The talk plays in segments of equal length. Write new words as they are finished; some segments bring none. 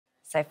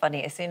So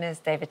funny, as soon as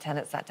David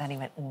Tennant sat down, he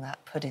went, "Oh,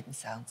 that pudding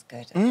sounds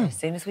good." And as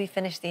soon as we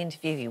finished the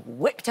interview, he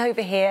whipped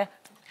over here.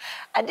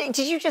 And did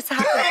you just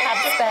happen to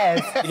have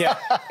spares?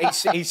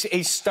 Yeah,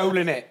 he's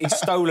stolen it. He's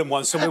stolen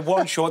one. So we're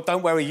one short.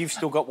 Don't worry, you've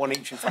still got one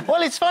each in front of you.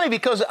 Well, it's funny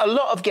because a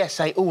lot of guests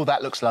say, "Oh,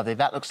 that looks lovely,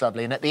 that looks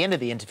lovely," and at the end of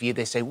the interview,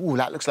 they say, "Oh,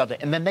 that looks lovely,"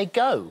 and then they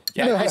go.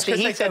 Yeah, No, it's 'cause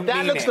he they said, don't "That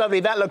mean looks it." lovely,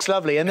 that looks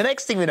lovely," and the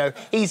next thing we know,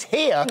 he's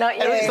here, Not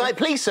and you. it's like,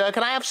 "Please, sir,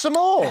 can I have some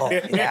more?"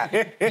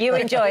 Yeah. You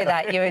enjoy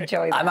that, you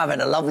enjoy that. I'm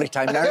having a lovely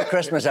time. Merry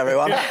Christmas,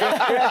 everyone.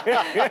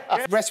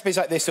 Recipes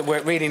like this that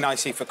work really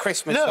nicely for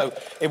Christmas, No. so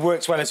it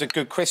works well as a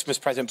good Christmas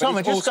present. But Tom,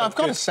 it's also I've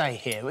got to good- say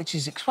here, which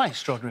is quite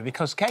extraordinary,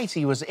 because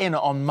Katie was in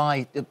on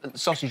my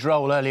sausage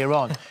roll earlier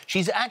on.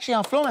 She's actually,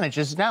 our floor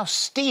manager is now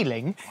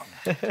stealing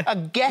a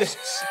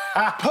guest's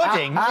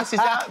pudding. This is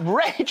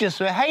outrageous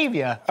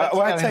behaviour.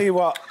 well, I tell you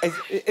what...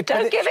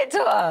 Don't give it to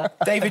her.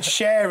 David's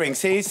sharing.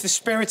 See, it's the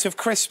spirit of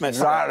Christmas.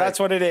 Exactly. That's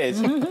what it is.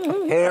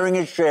 Hearing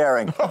is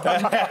sharing.